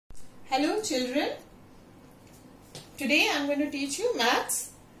Hello children, today I am going to teach you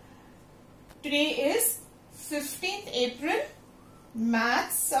maths. Today is 15th April,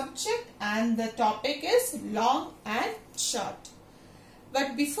 maths subject, and the topic is long and short.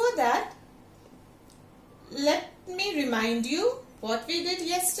 But before that, let me remind you what we did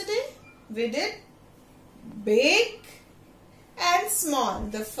yesterday. We did big and small.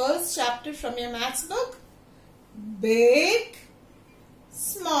 The first chapter from your maths book, big,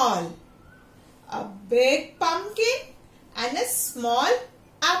 small. A big pumpkin and a small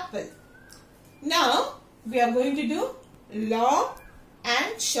apple. Now we are going to do long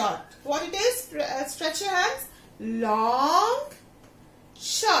and short. What it is? Stretch your hands. Long,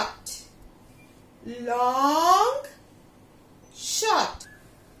 short. Long, short.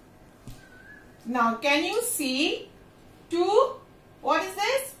 Now can you see two, what is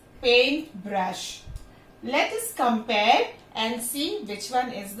this? Paintbrush. Let us compare and see which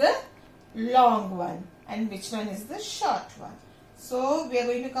one is the long one and which one is the short one. So we are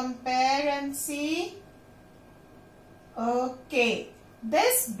going to compare and see. Okay,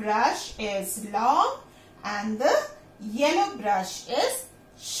 this brush is long and the yellow brush is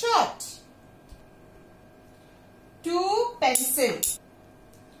short. Two pencils.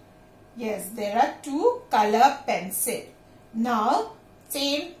 Yes, there are two color pencil. Now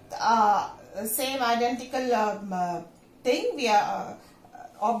same identical thing we are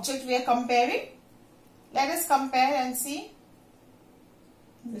object we are comparing. Let us compare and see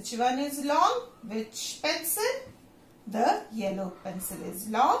which one is long, which pencil. The yellow pencil is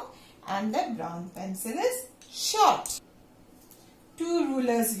long and the brown pencil is short. Two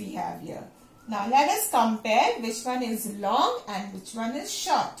rulers we have here. Now let us compare which one is long and which one is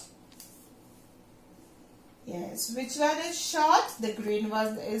short. Yes, which one is short? The green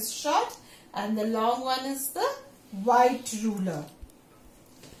one is short and the long one is the white ruler.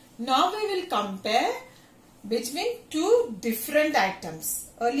 Now we will compare between two different items.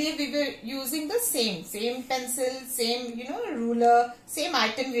 Earlier we were using the same pencil, same ruler, same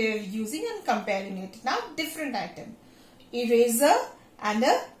item we were using and comparing it. Now different item. Eraser and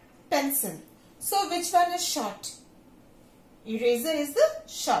a pencil. So which one is short? Eraser is the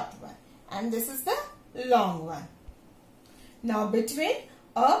short one and this is the long one. Now between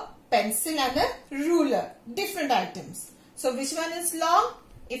a pencil and a ruler, different items. So which one is long?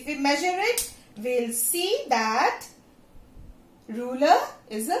 If we measure it, we will see that ruler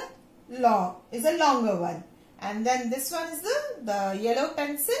is a longer one. And then this one is the yellow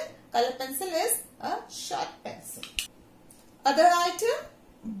pencil, color pencil is a short pencil. Other item,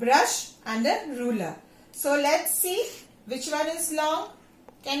 brush and a ruler. So let's see which one is long.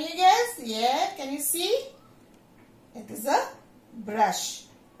 Can you guess? Yeah, can you see? It is a brush,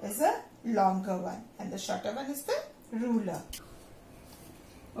 is a longer one and the shorter one is the ruler.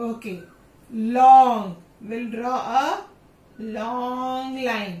 Okay, long. We'll draw a long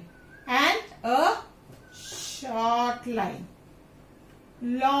line and a short line.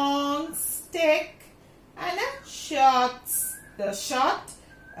 Long stick and a short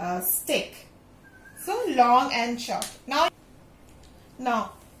stick. So long and short. Now,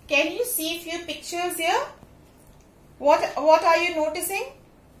 can you see few pictures here? What are you noticing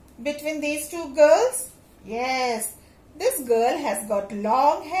between these two girls? Yes, this girl has got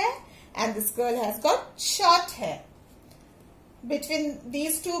long hair and this girl has got short hair. Between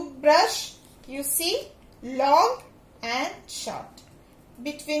these two brush, you see long and short.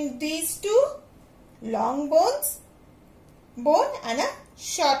 Between these two, long bone and a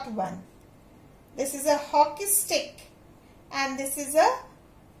short one. This is a hockey stick and this is a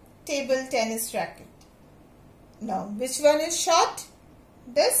table tennis racket. Now, which one is short?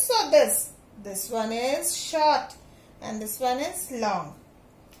 This or this? This one is short and this one is long.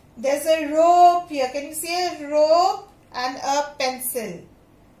 There's a rope here. Can you see a rope and a pencil?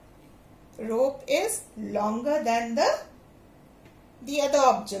 Rope is longer than the other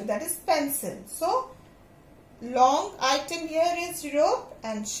object, that is pencil. So, long item here is rope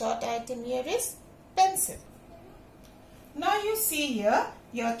and short item here is pencil. Now you see here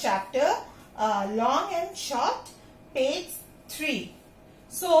your chapter long and short, page 3.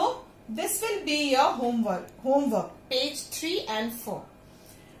 So this will be your homework, page 3 and 4.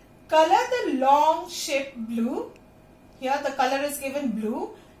 Color the long ship blue. Here the color is given blue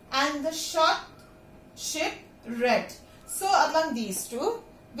and the short ship red. So among these two,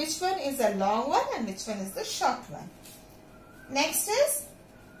 which one is the long one and which one is the short one? Next is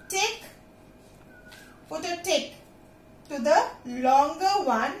tick. Put a tick to the longer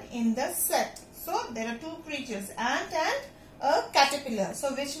one in the set. So there are two creatures, ant and a caterpillar.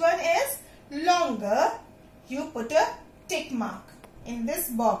 So which one is longer? You put a tick mark. in this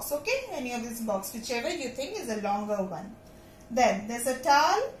box, okay? Any of this box, whichever you think is a longer one. Then there's a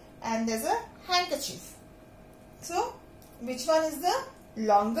towel and there's a handkerchief. So which one is the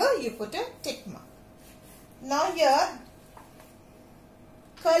longer? You put a tick mark. Now here,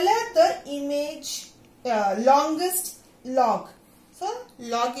 color the image longest log. So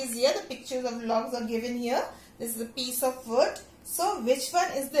log is here, the pictures of logs are given here. This is a piece of wood. So which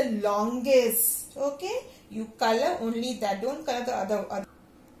one is the longest? Okay, you color only that, don't color the other.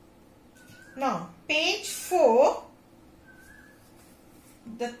 Now page 4,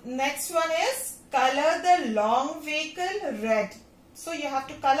 the next one is color the long vehicle red. So you have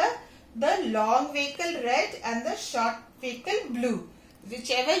to color the long vehicle red and the short vehicle blue.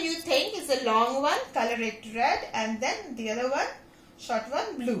 Whichever you think is the long one, color it red, and then the other one, short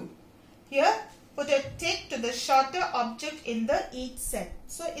one, blue. Here, put a tick to the shorter object in the each set.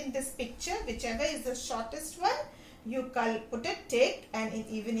 So in this picture, whichever is the shortest one, you put a tick, and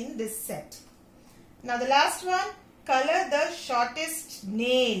even in this set. Now the last one, color the shortest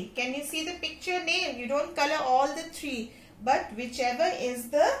nail. Can you see the picture nail? You don't color all the 3, but whichever is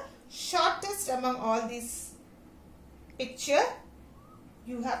the shortest among all these picture,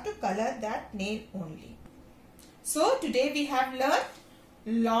 you have to color that nail only. So today we have learned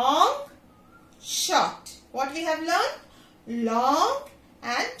long, short. What we have learned? Long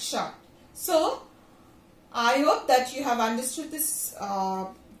and short. So I hope that you have understood this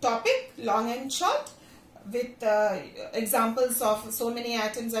topic, long and short, with examples of so many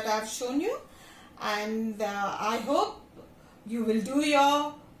items that I have shown you. And I hope you will do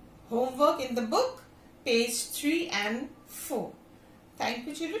your homework in the book, page 3 and 4. Thank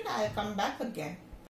you, children. I will come back again.